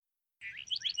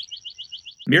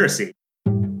Mirasee.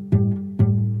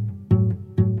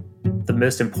 The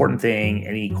most important thing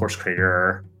any course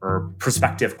creator or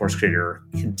prospective course creator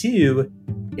can do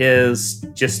is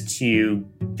just to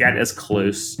get as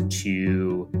close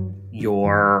to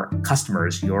your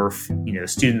customers, your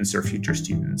students or future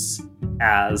students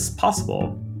as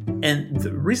possible. And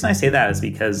the reason I say that is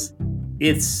because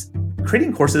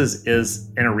creating courses is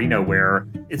an arena where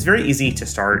it's very easy to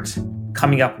start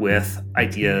coming up with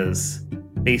ideas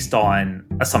based on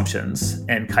assumptions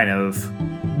and kind of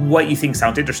what you think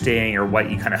sounds interesting or what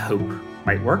you kind of hope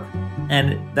might work.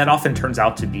 And that often turns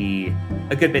out to be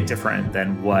a good bit different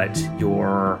than what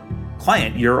your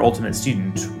client, your ultimate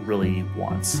student, really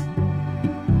wants.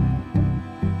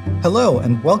 Hello,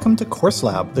 and welcome to Course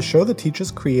Lab, the show that teaches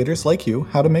creators like you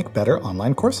how to make better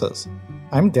online courses.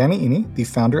 I'm Danny Iny, the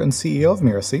founder and CEO of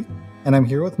Mirasee, and I'm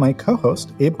here with my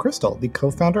co-host, Abe Crystal, the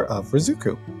co-founder of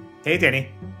Ruzuku. Hey, Danny.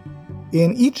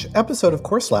 In each episode of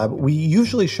Course Lab, we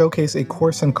usually showcase a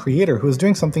course and creator who is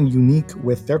doing something unique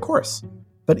with their course.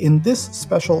 But in this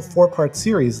special 4-part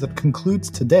series that concludes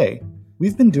today,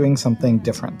 we've been doing something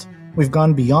different. We've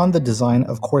gone beyond the design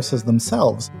of courses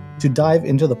themselves to dive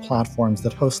into the platforms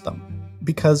that host them.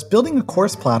 Because building a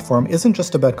course platform isn't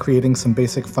just about creating some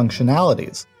basic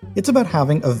functionalities. It's about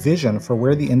having a vision for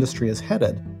where the industry is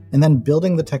headed, and then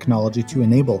building the technology to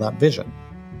enable that vision.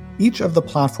 Each of the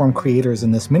platform creators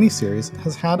in this mini-series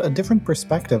has had a different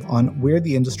perspective on where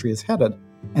the industry is headed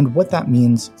and what that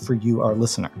means for you, our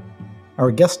listener. Our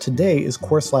guest today is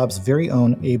Course Lab's very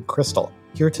own Abe Crystal,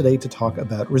 here today to talk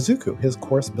about Ruzuku, his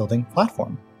course-building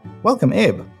platform. Welcome,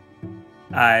 Abe.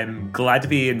 I'm glad to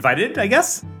be invited, I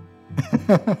guess.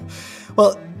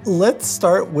 Well, let's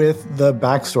start with the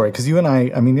backstory, because you and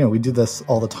I we do this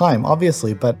all the time,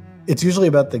 obviously, but it's usually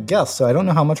about the guest, so I don't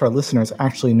know how much our listeners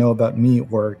actually know about me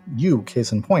or you,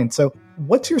 case in point. So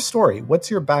what's your story? What's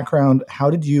your background?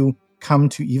 How did you come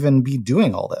to even be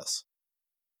doing all this?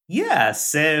 Yeah,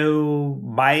 so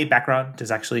my background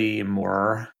is actually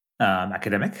more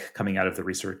academic, coming out of the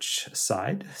research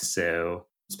side. So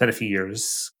spent a few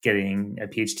years getting a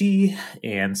PhD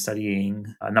and studying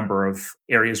a number of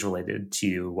areas related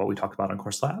to what we talked about on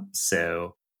Course Lab.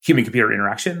 So human-computer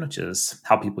interaction, which is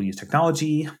how people use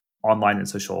technology, online and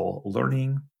social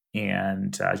learning,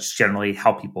 and just generally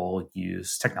how people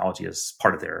use technology as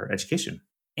part of their education.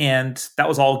 And that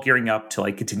was all gearing up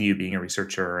to continue being a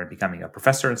researcher and becoming a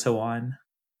professor and so on.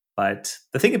 But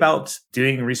the thing about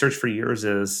doing research for years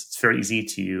is it's very easy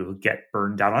to get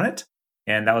burned down on it.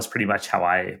 And that was pretty much how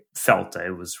I felt.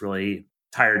 I was really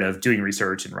tired of doing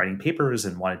research and writing papers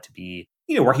and wanted to be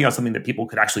working on something that people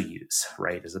could actually use,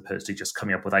 right? As opposed to just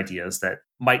coming up with ideas that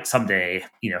might someday,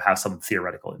 have some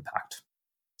theoretical impact.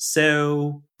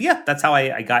 So yeah, that's how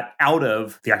I got out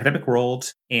of the academic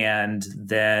world. And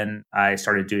then I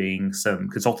started doing some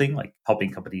consulting, like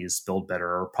helping companies build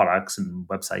better products and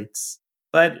websites.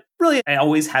 But really, I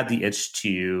always had the itch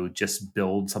to just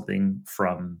build something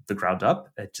from the ground up.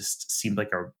 It just seemed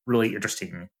like a really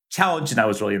interesting challenge. And I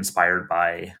was really inspired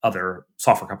by other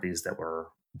software companies that were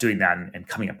doing that and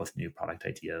coming up with new product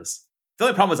ideas. The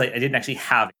only problem was I didn't actually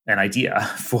have an idea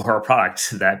for a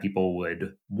product that people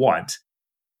would want.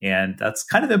 And that's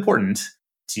kind of important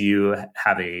to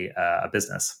have a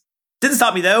business. Didn't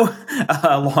stop me, though.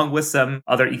 Along with some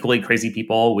other equally crazy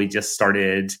people, we just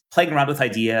started playing around with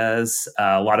ideas,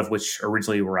 a lot of which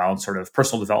originally were around sort of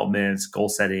personal development, goal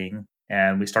setting.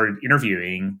 And we started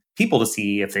interviewing people to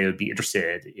see if they would be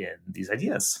interested in these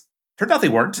ideas. Turned out they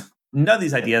weren't. None of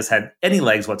these ideas had any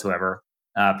legs whatsoever.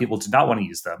 People did not want to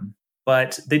use them.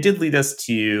 But they did lead us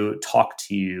to talk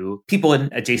to people in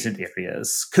adjacent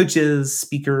areas, coaches,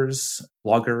 speakers,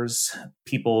 bloggers,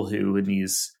 people who in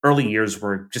these early years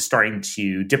were just starting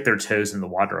to dip their toes in the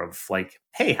water of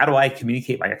hey, how do I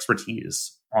communicate my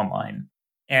expertise online?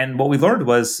 And what we learned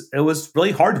was it was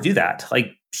really hard to do that.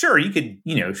 Sure, you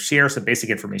could, share some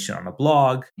basic information on a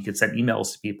blog. You could send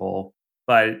emails to people.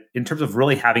 But in terms of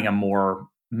really having a more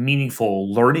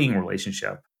meaningful learning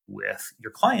relationship with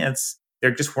your clients, there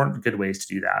just weren't good ways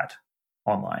to do that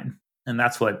online. And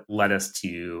that's what led us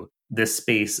to this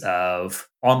space of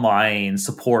online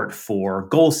support for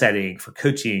goal setting, for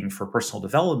coaching, for personal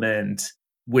development,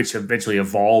 which eventually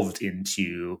evolved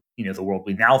into, the world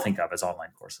we now think of as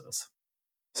online courses.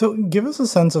 So give us a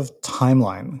sense of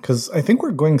timeline, because I think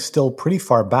we're going still pretty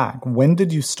far back. When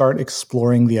did you start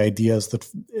exploring the ideas that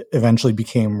eventually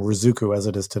became Ruzuku as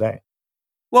it is today?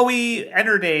 Well, we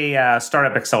entered a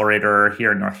startup accelerator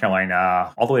here in North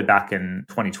Carolina all the way back in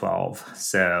 2012.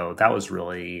 So that was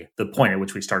really the point at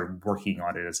which we started working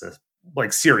on it as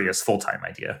a serious full-time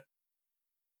idea.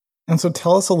 And so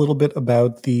tell us a little bit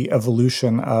about the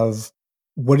evolution of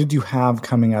What did you have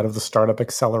coming out of the Startup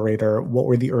Accelerator? What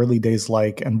were the early days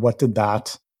like? And what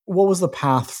was the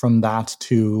path from that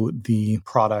to the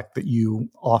product that you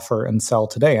offer and sell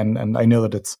today? And I know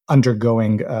that it's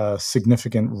undergoing a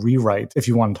significant rewrite, if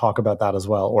you want to talk about that as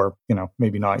well, or,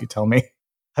 maybe not, you tell me.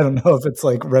 I don't know if it's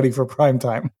like ready for prime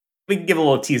time. We can give a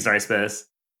little teaser, I suppose.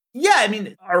 Yeah, I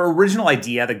mean, our original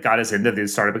idea that got us into the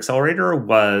Startup Accelerator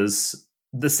was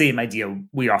the same idea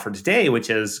we offer today, which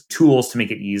is tools to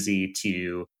make it easy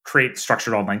to create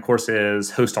structured online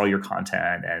courses, host all your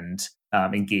content, and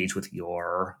engage with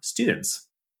your students.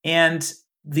 And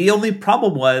the only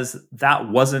problem was that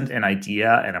wasn't an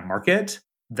idea and a market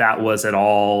that was at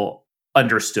all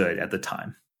understood at the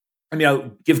time. I mean,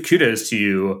 I'll give kudos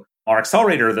to our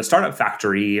accelerator, the Startup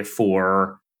Factory,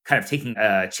 for kind of taking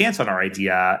a chance on our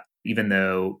idea, even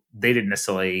though they didn't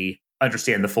necessarily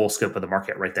understand the full scope of the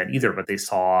market right then either, but they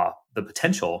saw the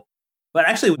potential. But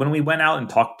actually, when we went out and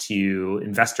talked to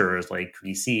investors like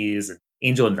VCs and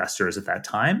angel investors at that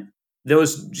time, there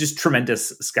was just tremendous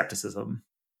skepticism.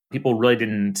 People really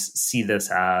didn't see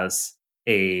this as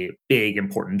a big,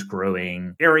 important,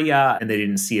 growing area, and they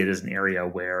didn't see it as an area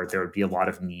where there would be a lot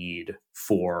of need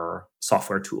for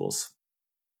software tools.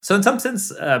 So in some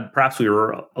sense, perhaps we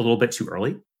were a little bit too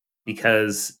early,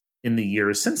 because in the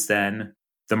years since then,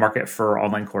 the market for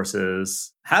online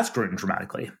courses has grown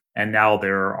dramatically. And now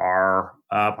there are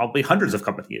probably hundreds of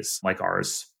companies like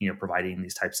ours, providing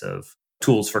these types of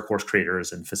tools for course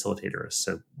creators and facilitators.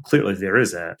 So clearly there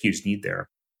is a huge need there.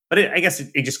 But I guess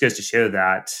it just goes to show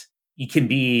that you can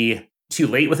be too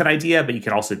late with an idea, but you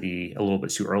can also be a little bit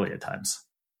too early at times.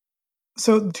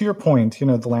 So to your point,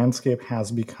 the landscape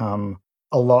has become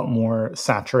a lot more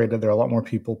saturated. There are a lot more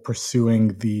people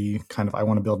pursuing the kind of, I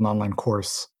want to build an online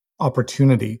course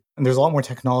opportunity. And there's a lot more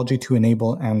technology to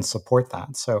enable and support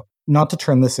that. So not to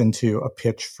turn this into a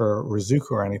pitch for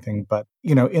Ruzuku or anything, but,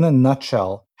 in a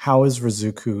nutshell, how is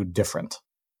Ruzuku different?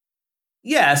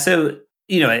 Yeah. So,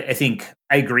 I think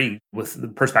I agree with the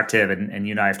perspective, and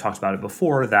you and I have talked about it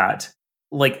before, that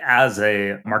like as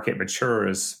a market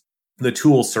matures, the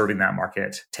tools serving that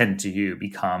market tend to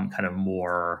become kind of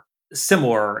more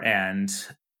similar, and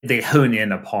they hone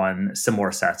in upon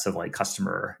similar sets of like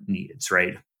customer needs,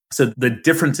 right? So the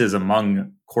differences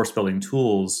among course building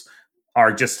tools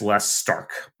are just less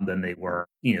stark than they were,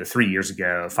 3 years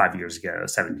ago, 5 years ago,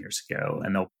 7 years ago,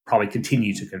 and they'll probably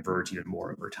continue to converge even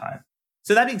more over time.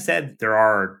 So that being said, there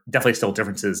are definitely still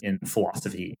differences in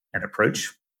philosophy and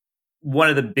approach. One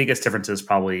of the biggest differences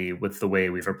probably with the way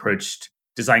we've approached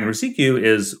designing Ruzuku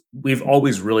is we've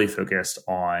always really focused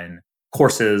on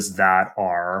courses that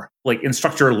are like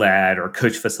instructor-led or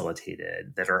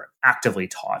coach-facilitated, that are actively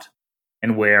taught,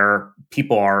 and where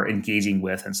people are engaging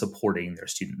with and supporting their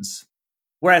students.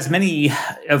 Whereas many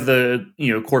of the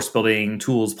course building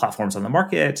tools, platforms on the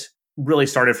market really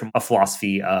started from a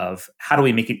philosophy of how do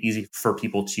we make it easy for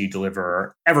people to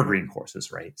deliver evergreen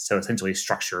courses, right? So essentially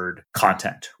structured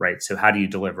content, right? So how do you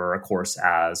deliver a course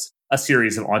as a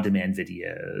series of on-demand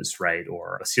videos, right?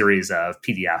 Or a series of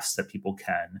PDFs that people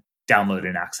can download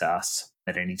and access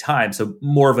at any time. So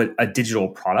more of a digital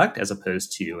product as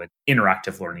opposed to an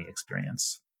interactive learning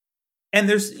experience. And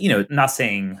there's, not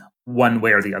saying one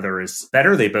way or the other is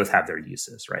better. They both have their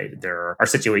uses, right? There are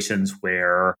situations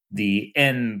where the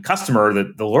end customer,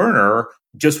 the learner,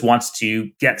 just wants to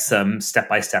get some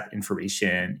step-by-step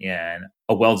information in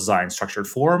a well-designed, structured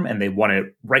form, and they want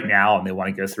it right now, and they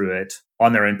want to go through it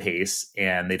on their own pace,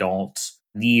 and they don't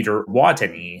need or want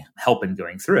any help in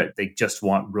going through it. They just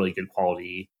want really good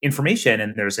quality information,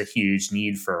 and there's a huge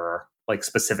need for like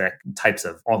specific types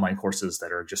of online courses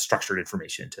that are just structured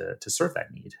information to serve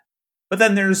that need. But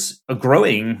then there's a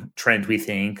growing trend, we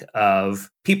think, of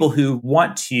people who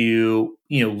want to,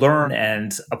 learn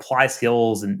and apply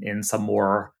skills in some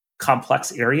more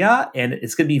complex area. And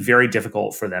it's going to be very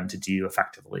difficult for them to do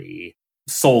effectively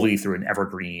solely through an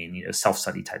evergreen,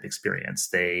 self-study type experience.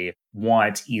 They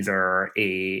want either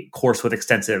a course with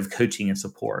extensive coaching and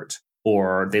support,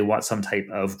 or they want some type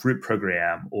of group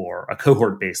program or a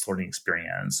cohort-based learning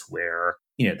experience where,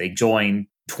 they join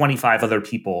 25 other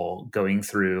people going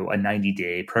through a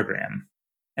 90-day program.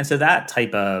 And so that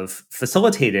type of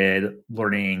facilitated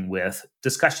learning with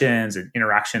discussions and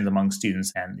interactions among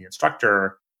students and the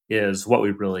instructor is what we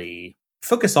really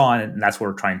focus on. And that's what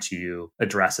we're trying to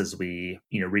address as we,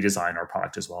 redesign our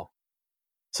product as well.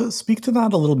 So speak to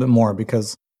that a little bit more,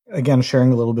 because again,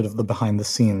 sharing a little bit of the behind the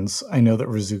scenes, I know that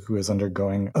Ruzuku is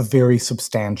undergoing a very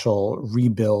substantial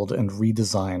rebuild and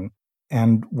redesign.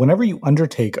 And whenever you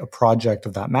undertake a project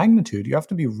of that magnitude, you have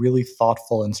to be really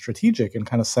thoughtful and strategic and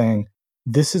kind of saying,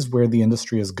 this is where the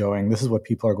industry is going. This is what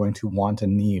people are going to want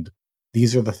and need.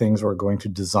 these are the things we're going to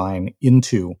design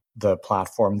into the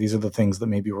platform. These are the things that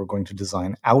maybe we're going to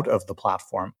design out of the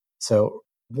platform. So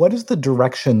what is the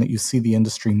direction that you see the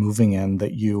industry moving in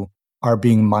that you are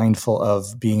being mindful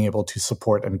of being able to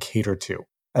support and cater to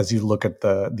as you look at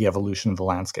the evolution of the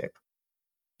landscape?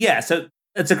 Yeah, so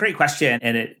it's a great question,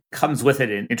 and it comes with it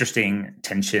an interesting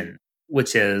tension,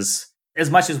 which is as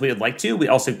much as we would like to, we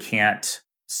also can't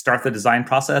start the design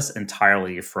process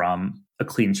entirely from a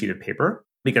clean sheet of paper,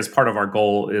 because part of our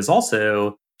goal is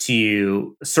also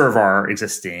to serve our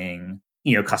existing,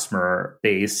 customer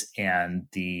base and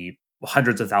the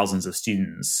hundreds of thousands of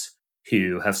students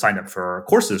who have signed up for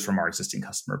courses from our existing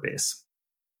customer base.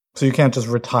 So you can't just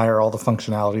retire all the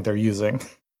functionality they're using.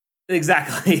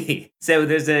 Exactly. So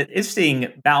there's an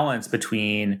interesting balance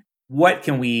between what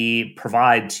can we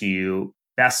provide to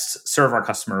best serve our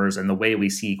customers and the way we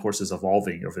see courses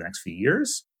evolving over the next few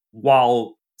years,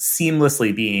 while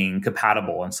seamlessly being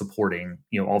compatible and supporting,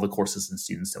 all the courses and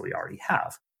students that we already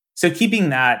have. So keeping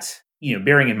that,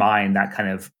 bearing in mind that kind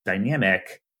of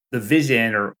dynamic, the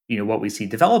vision or, what we see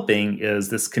developing is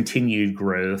this continued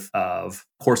growth of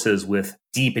courses with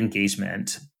deep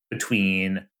engagement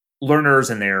between learners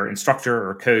and their instructor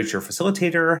or coach or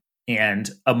facilitator,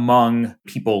 and among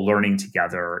people learning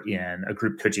together in a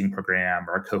group coaching program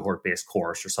or a cohort-based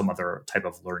course or some other type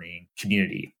of learning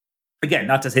community. Again,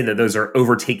 not to say that those are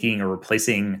overtaking or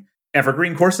replacing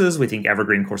evergreen courses. We think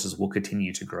evergreen courses will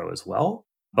continue to grow as well.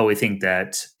 But we think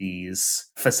that these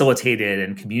facilitated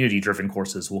and community-driven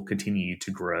courses will continue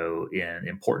to grow in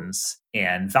importance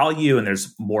and value, and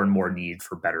there's more and more need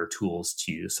for better tools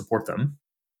to support them.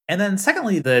 And then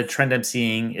secondly, the trend I'm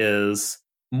seeing is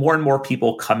more and more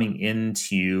people coming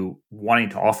into wanting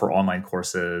to offer online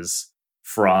courses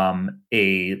from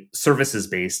a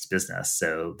services-based business.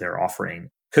 So they're offering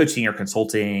coaching or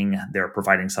consulting. They're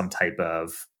providing some type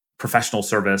of professional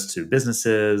service to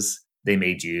businesses. They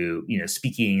may do,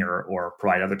 speaking or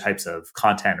provide other types of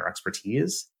content or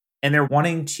expertise. And they're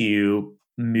wanting to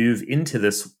move into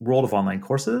this world of online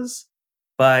courses,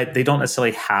 but they don't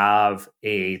necessarily have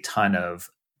a ton of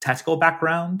technical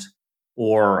background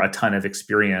or a ton of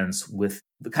experience with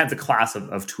the kind of the class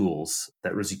of tools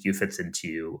that Ruzuku fits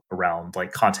into around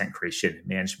like content creation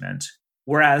management.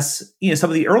 Whereas, some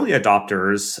of the early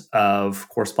adopters of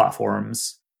course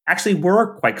platforms actually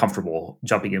were quite comfortable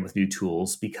jumping in with new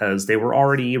tools because they were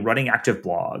already running active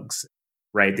blogs,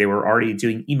 right? They were already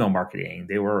doing email marketing.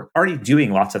 They were already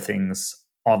doing lots of things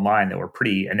online that were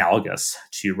pretty analogous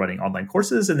to running online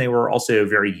courses. And they were also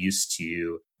very used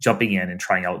to jumping in and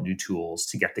trying out new tools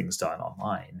to get things done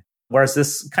online. Whereas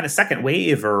this kind of second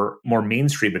wave or more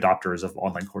mainstream adopters of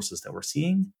online courses that we're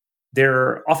seeing,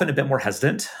 they're often a bit more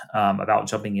hesitant about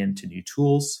jumping into new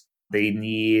tools. They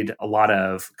need a lot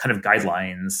of kind of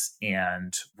guidelines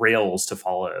and rails to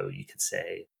follow, you could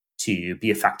say, to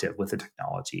be effective with the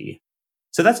technology.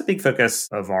 So that's a big focus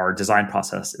of our design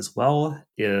process as well,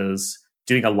 is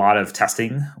doing a lot of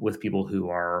testing with people who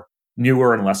are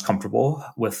newer and less comfortable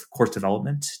with course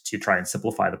development to try and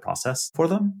simplify the process for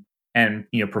them. And,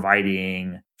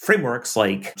 providing frameworks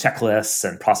like checklists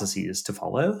and processes to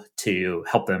follow to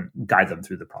help them guide them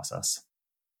through the process.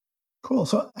 Cool.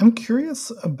 So I'm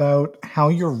curious about how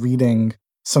you're reading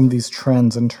some of these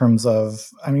trends in terms of,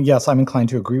 yes, I'm inclined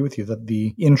to agree with you that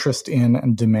the interest in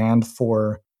and demand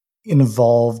for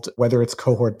involved, whether it's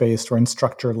cohort-based or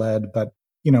instructor-led, but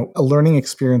a learning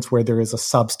experience where there is a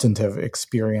substantive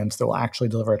experience that will actually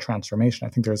deliver a transformation. I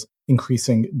think there's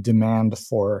increasing demand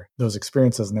for those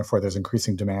experiences, and therefore there's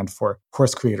increasing demand for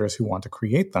course creators who want to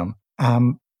create them.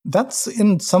 That's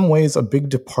in some ways a big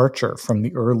departure from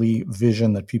the early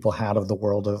vision that people had of the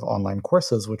world of online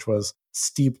courses, which was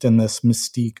steeped in this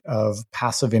mystique of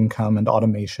passive income and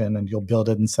automation, and you'll build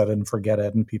it and set it and forget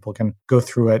it, and people can go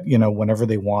through it, whenever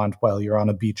they want while you're on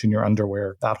a beach in your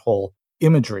underwear, that whole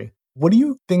imagery. What do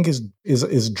you think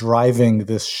is driving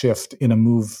this shift in a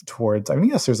move towards,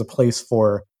 yes, there's a place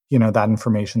for, that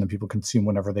information that people consume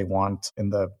whenever they want in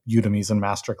the Udemy's and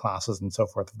master classes and so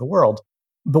forth of the world.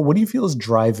 But what do you feel is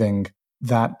driving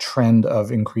that trend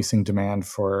of increasing demand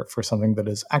for something that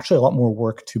is actually a lot more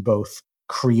work to both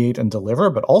create and deliver,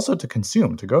 but also to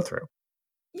consume, to go through?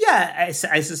 Yeah, I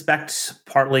suspect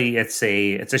partly it's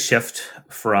a shift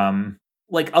from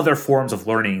like other forms of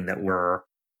learning that were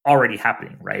already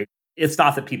happening, right? It's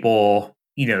not that people,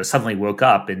 suddenly woke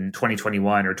up in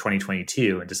 2021 or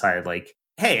 2022 and decided like,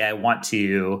 hey, I want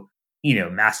to,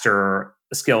 master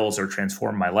skills or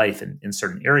transform my life in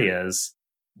certain areas.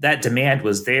 That demand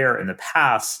was there in the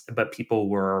past, but people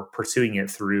were pursuing it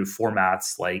through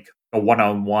formats like a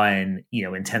one-on-one,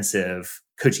 intensive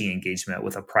coaching engagement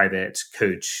with a private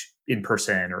coach in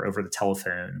person or over the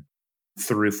telephone.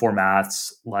 through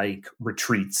formats like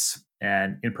retreats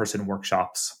and in-person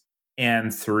workshops,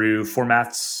 and through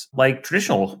formats like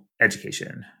traditional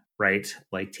education, right?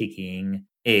 Like taking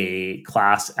a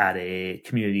class at a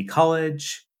community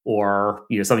college, or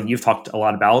something you've talked a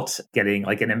lot about, getting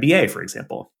like an MBA, for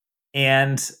example.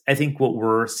 And I think what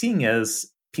we're seeing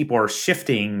is people are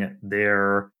shifting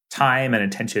their time and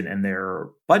attention and their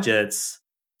budgets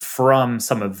from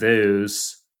some of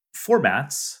those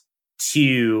formats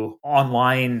to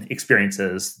online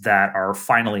experiences that are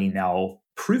finally now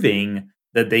proving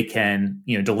that they can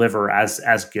deliver as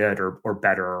good or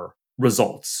better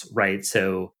results, right?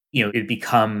 So it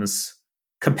becomes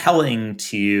compelling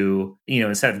to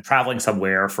instead of traveling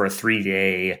somewhere for a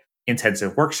 3-day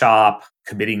intensive workshop,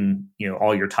 committing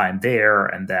all your time there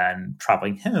and then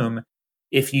traveling home,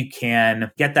 if you can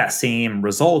get that same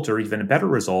result or even a better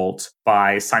result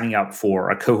by signing up for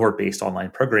a cohort-based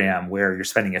online program where you're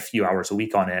spending a few hours a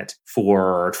week on it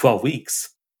for 12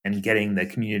 weeks and getting the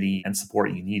community and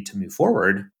support you need to move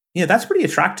forward, that's pretty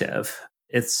attractive.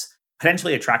 It's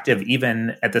potentially attractive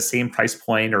even at the same price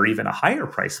point or even a higher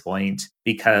price point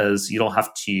because you don't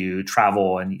have to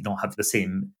travel and you don't have the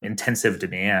same intensive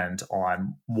demand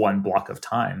on one block of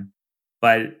time.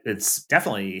 But it's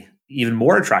definitely even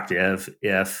more attractive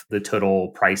if the total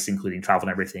price, including travel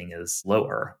and everything, is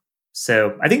lower.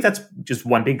 So I think that's just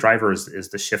one big driver is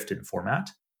the shift in format.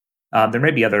 There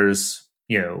may be others,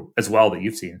 as well that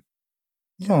you've seen.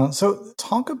 Yeah. So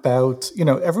talk about,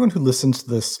 everyone who listens to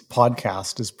this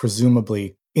podcast is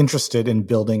presumably interested in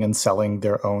building and selling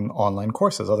their own online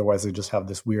courses. Otherwise, they just have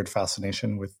this weird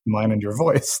fascination with mine and your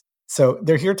voice. So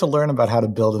they're here to learn about how to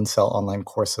build and sell online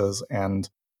courses and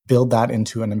build that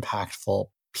into an impactful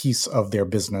piece of their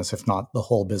business, if not the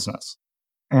whole business.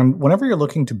 And whenever you're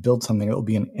looking to build something that will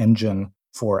be an engine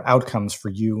for outcomes for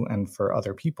you and for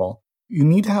other people, you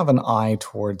need to have an eye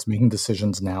towards making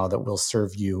decisions now that will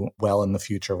serve you well in the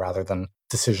future rather than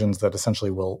decisions that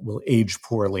essentially will age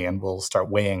poorly and will start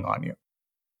weighing on you.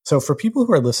 So for people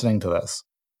who are listening to this,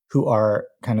 who are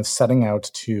kind of setting out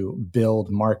to build,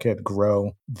 market,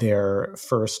 grow their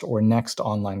first or next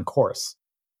online course,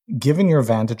 given your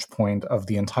vantage point of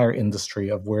the entire industry,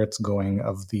 of where it's going,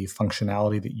 of the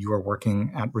functionality that you are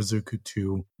working at Ruzuku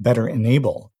to better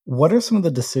enable, what are some of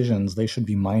the decisions they should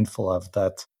be mindful of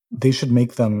that they should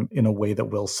make them in a way that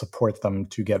will support them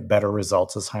to get better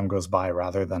results as time goes by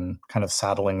rather than kind of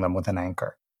saddling them with an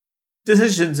anchor?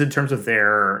 Decisions in terms of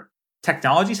their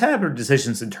technology setup or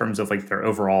decisions in terms of like their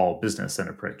overall business and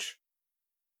approach?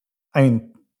 I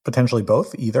mean, potentially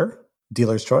both, either.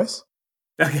 Dealer's choice.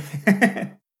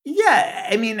 Okay. Yeah,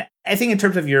 I mean, I think in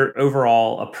terms of your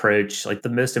overall approach, like the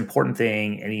most important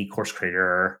thing any course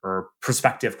creator or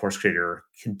prospective course creator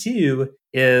can do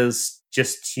is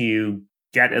just to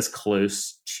get as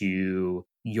close to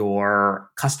your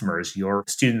customers, your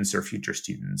students or future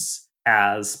students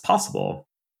as possible.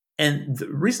 And the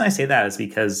reason I say that is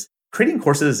because creating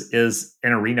courses is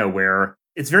an arena where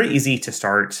it's very easy to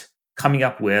start coming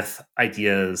up with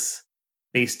ideas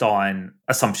based on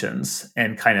assumptions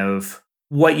and kind of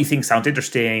what you think sounds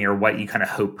interesting or what you kind of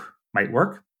hope might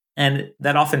work. And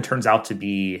that often turns out to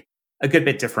be a good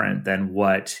bit different than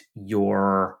what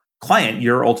your client,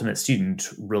 your ultimate student,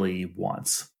 really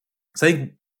wants. So I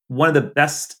think one of the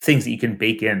best things that you can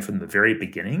bake in from the very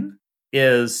beginning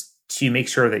is to make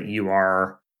sure that you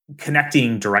are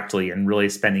connecting directly and really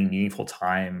spending meaningful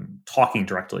time talking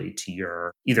directly to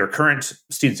your either current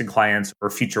students and clients or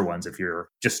future ones if you're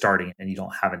just starting and you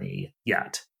don't have any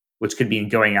yet, which could be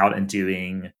going out and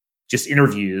doing just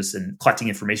interviews and collecting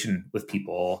information with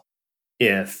people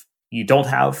if you don't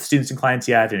have students and clients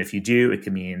yet. And if you do, it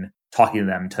can mean talking to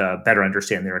them to better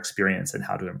understand their experience and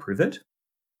how to improve it.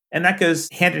 And that goes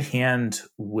hand in hand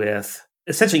with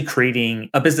essentially creating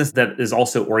a business that is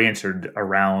also oriented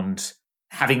around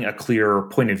having a clear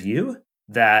point of view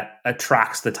that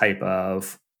attracts the type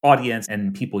of audience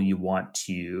and people you want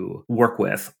to work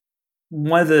with.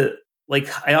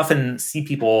 I often see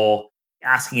people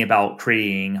asking about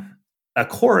creating a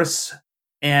course,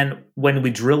 and when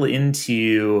we drill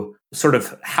into sort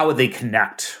of how would they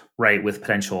connect, right, with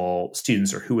potential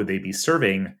students or who would they be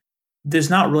serving, there's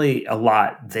not really a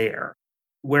lot there.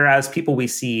 Whereas people we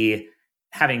see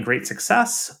having great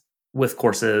success with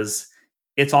courses,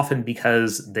 it's often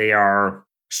because they are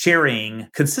sharing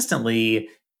consistently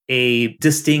a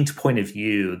distinct point of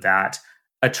view that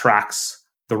attracts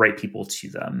the right people to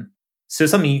them. So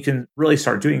something you can really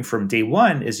start doing from day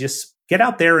one is just get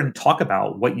out there and talk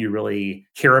about what you really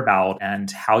care about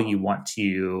and how you want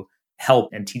to help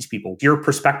and teach people your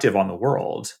perspective on the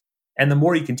world. And the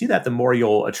more you can do that, the more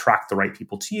you'll attract the right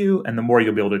people to you, and the more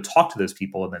you'll be able to talk to those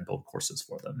people and then build courses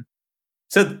for them.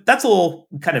 So that's a little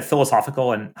kind of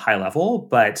philosophical and high level,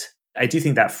 but I do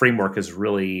think that framework is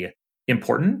really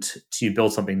important to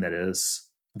build something that is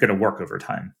going to work over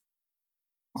time.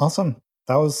 Awesome.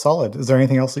 That was solid. Is there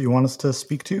anything else that you want us to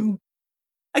speak to?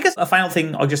 I guess a final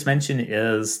thing I'll just mention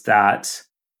is that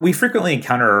we frequently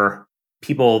encounter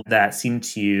people that seem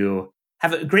to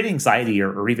have a great anxiety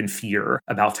or even fear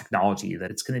about technology,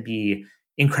 that it's going to be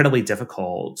incredibly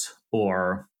difficult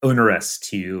or onerous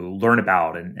to learn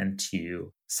about and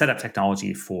to set up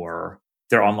technology for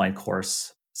their online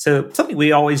course. So something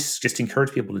we always just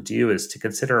encourage people to do is to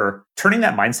consider turning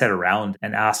that mindset around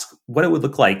and ask what it would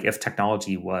look like if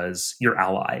technology was your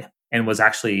ally and was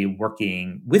actually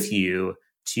working with you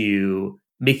to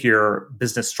make your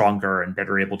business stronger and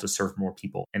better able to serve more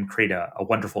people and create a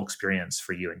wonderful experience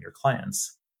for you and your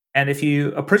clients. And if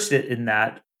you approached it in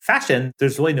that fashion,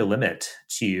 there's really no limit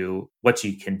to what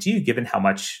you can do given how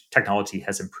much technology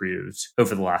has improved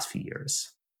over the last few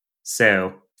years.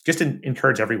 So just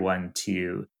encourage everyone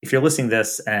to, if you're listening to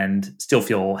this and still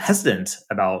feel hesitant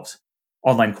about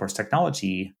online course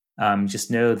technology, just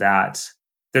know that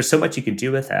there's so much you can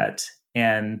do with it.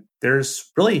 And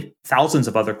there's really thousands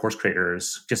of other course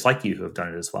creators just like you who have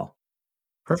done it as well.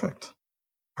 Perfect.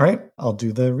 All right, I'll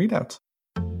do the readout.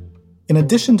 In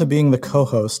addition to being the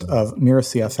co-host of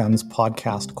Mirasee FM's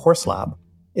podcast Course Lab,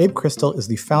 Abe Crystal is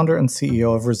the founder and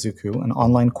CEO of Ruzuku, an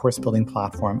online course building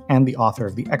platform, and the author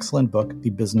of the excellent book, The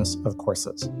Business of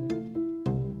Courses.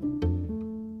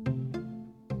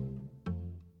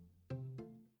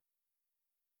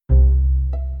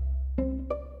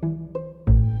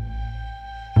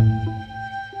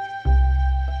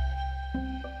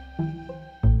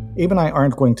 Abe and I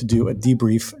aren't going to do a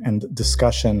debrief and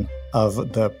discussion of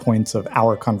the points of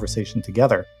our conversation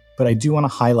together, but I do want to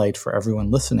highlight for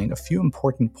everyone listening a few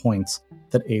important points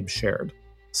that Abe shared,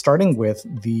 starting with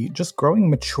the just growing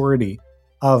maturity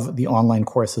of the online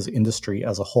courses industry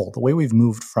as a whole, the way we've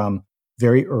moved from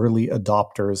very early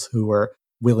adopters who were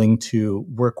willing to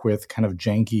work with kind of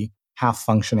janky,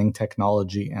 half-functioning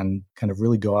technology and kind of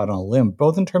really go out on a limb,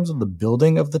 both in terms of the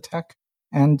building of the tech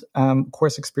and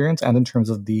course experience and in terms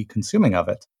of the consuming of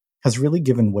it, has really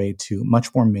given way to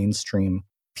much more mainstream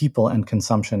people and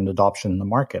consumption and adoption in the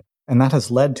market. And that has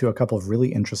led to a couple of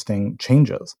really interesting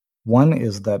changes. One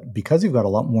is that because you've got a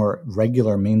lot more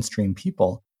regular mainstream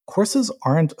people, courses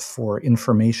aren't for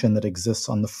information that exists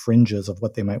on the fringes of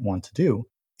what they might want to do.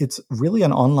 It's really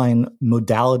an online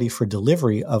modality for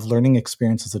delivery of learning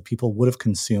experiences that people would have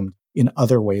consumed in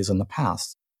other ways in the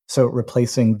past. So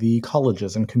replacing the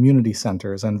colleges and community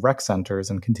centers and rec centers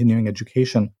and continuing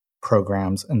education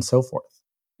programs and so forth.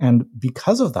 And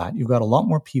because of that, you've got a lot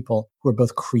more people who are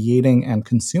both creating and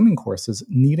consuming courses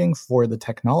needing for the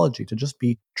technology to just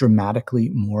be dramatically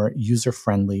more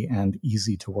user-friendly and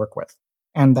easy to work with.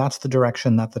 And that's the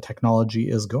direction that the technology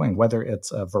is going, whether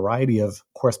it's a variety of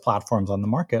course platforms on the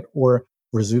market or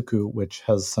Ruzuku, which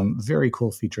has some very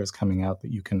cool features coming out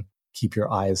that you can keep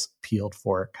your eyes peeled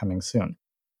for coming soon.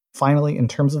 Finally, in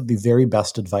terms of the very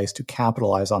best advice to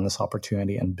capitalize on this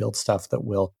opportunity and build stuff that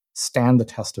will stand the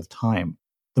test of time,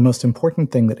 the most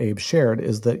important thing that Abe shared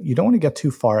is that you don't want to get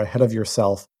too far ahead of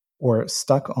yourself or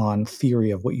stuck on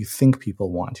theory of what you think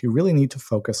people want. You really need to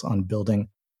focus on building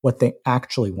what they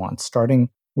actually want, starting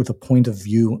with a point of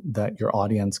view that your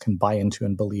audience can buy into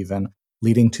and believe in,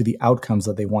 leading to the outcomes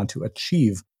that they want to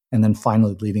achieve, and then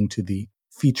finally leading to the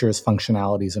features,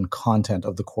 functionalities, and content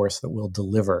of the course that will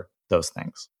deliver those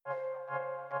things.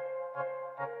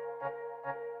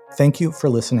 Thank you for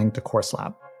listening to Course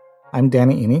Lab. I'm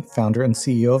Danny Iny, founder and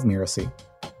CEO of Mirasee.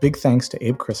 Big thanks to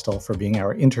Abe Crystal for being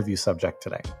our interview subject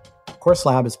today. Course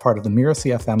Lab is part of the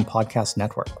Mirasee FM podcast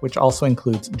network, which also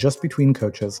includes Just Between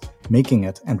Coaches, Making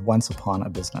It, and Once Upon a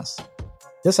Business.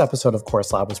 This episode of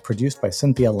Course Lab was produced by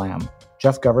Cynthia Lamb.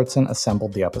 Jeff Govertson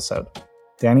assembled the episode.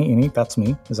 Danny Iny, that's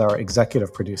me, is our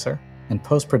executive producer, and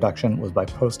post-production was by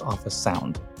Post Office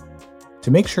Sound.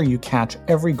 To make sure you catch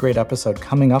every great episode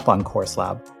coming up on Course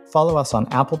Lab, follow us on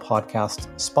Apple Podcasts,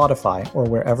 Spotify, or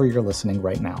wherever you're listening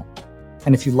right now.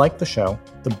 And if you like the show,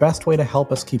 the best way to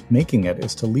help us keep making it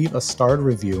is to leave a starred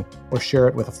review or share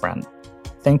it with a friend.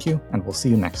 Thank you, and we'll see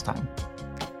you next time.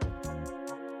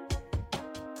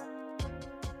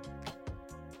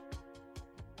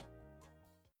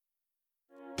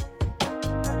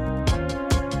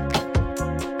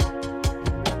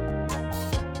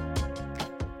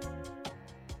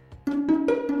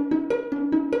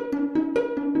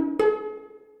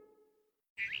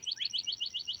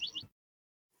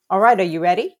 All right, are you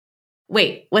ready?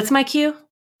 Wait, what's my cue?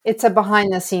 It's a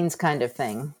behind the scenes kind of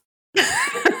thing.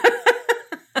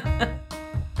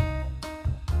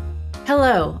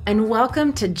 Hello, and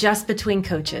welcome to Just Between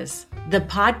Coaches, the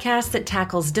podcast that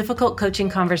tackles difficult coaching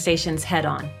conversations head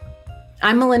on.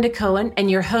 I'm Melinda Cohen, and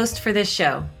your host for this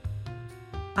show.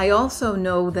 I also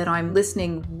know that I'm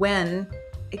listening when,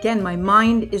 again, my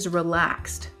mind is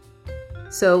relaxed.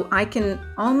 So I can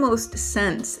almost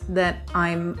sense that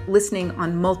I'm listening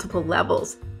on multiple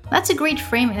levels. That's a great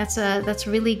framing. That's a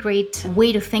really great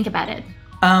way to think about it.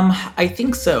 I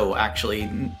think so, actually,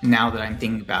 now that I'm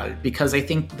thinking about it, because I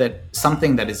think that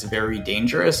something that is very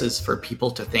dangerous is for people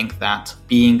to think that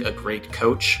being a great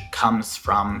coach comes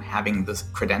from having the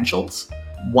credentials.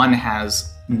 One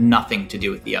has nothing to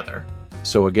do with the other.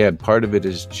 So again, part of it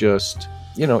is just,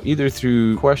 either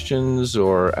through questions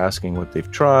or asking what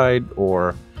they've tried,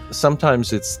 or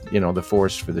sometimes it's, the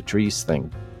forest for the trees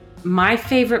thing. My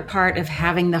favorite part of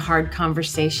having the hard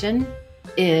conversation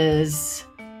is...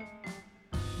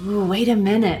 Ooh, wait a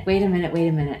minute.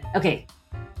 Okay,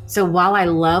 so while I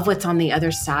love what's on the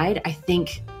other side, I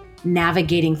think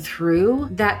navigating through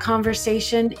that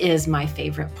conversation is my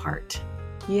favorite part.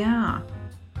 Yeah,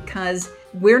 because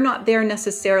we're not there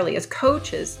necessarily as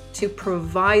coaches to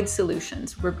provide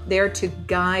solutions. We're there to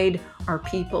guide our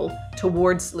people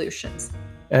towards solutions.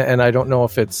 And I don't know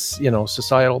if it's,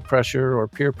 societal pressure or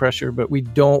peer pressure, but we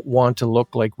don't want to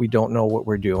look like we don't know what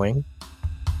we're doing.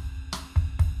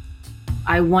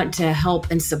 I want to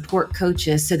help and support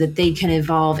coaches so that they can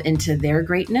evolve into their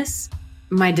greatness.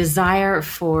 My desire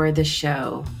for the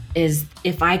show is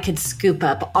if I could scoop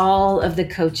up all of the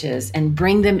coaches and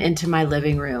bring them into my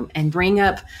living room and bring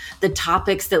up the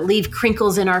topics that leave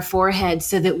crinkles in our forehead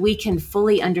so that we can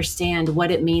fully understand what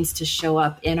it means to show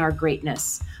up in our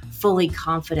greatness, fully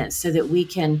confident, so that we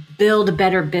can build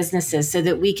better businesses, so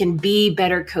that we can be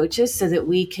better coaches, so that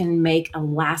we can make a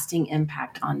lasting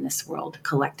impact on this world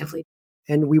collectively.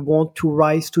 And we want to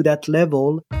rise to that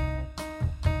level.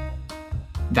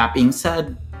 That being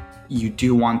said, you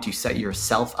do want to set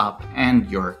yourself up and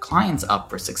your clients up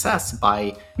for success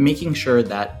by making sure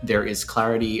that there is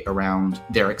clarity around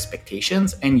their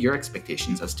expectations and your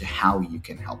expectations as to how you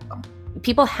can help them.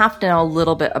 People have to know a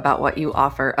little bit about what you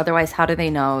offer. Otherwise, how do they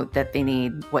know that they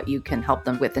need what you can help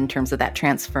them with in terms of that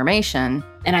transformation?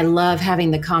 And I love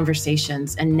having the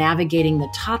conversations and navigating the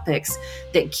topics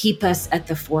that keep us at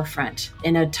the forefront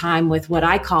in a time with what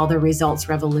I call the results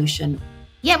revolution.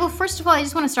 Yeah, well, first of all, I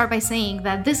just want to start by saying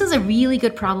that this is a really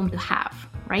good problem to have,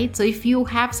 right? So if you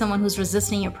have someone who's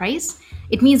resisting your price,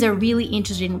 it means they're really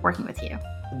interested in working with you.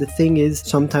 The thing is,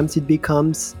 sometimes it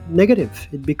becomes negative.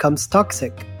 It becomes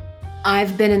toxic.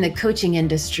 I've been in the coaching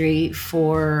industry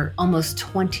for almost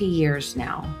 20 years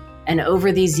now. And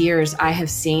over these years, I have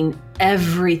seen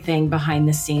everything behind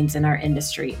the scenes in our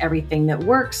industry, everything that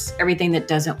works, everything that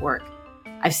doesn't work.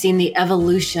 I've seen the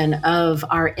evolution of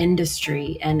our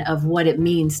industry and of what it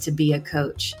means to be a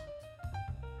coach.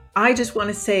 I just want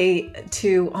to say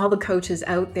to all the coaches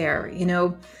out there,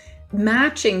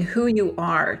 matching who you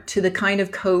are to the kind of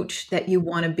coach that you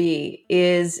want to be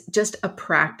is just a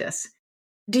practice.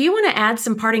 Do you want to add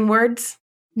some parting words?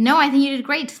 No, I think you did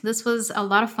great. This was a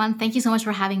lot of fun. Thank you so much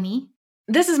for having me.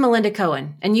 This is Melinda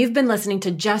Cohen, and you've been listening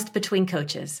to Just Between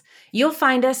Coaches. You'll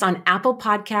find us on Apple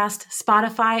Podcast,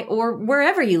 Spotify, or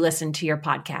wherever you listen to your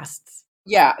podcasts.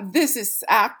 Yeah, this is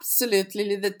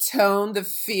absolutely the tone, the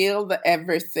feel, the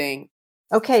everything.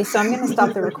 Okay, so I'm going to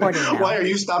stop the recording now. Why are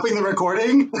you stopping the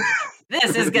recording?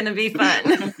 This is going to be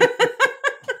fun.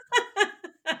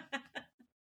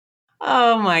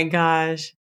 Oh my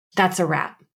gosh. That's a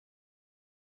wrap.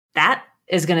 That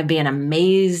is going to be an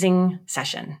amazing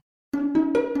session.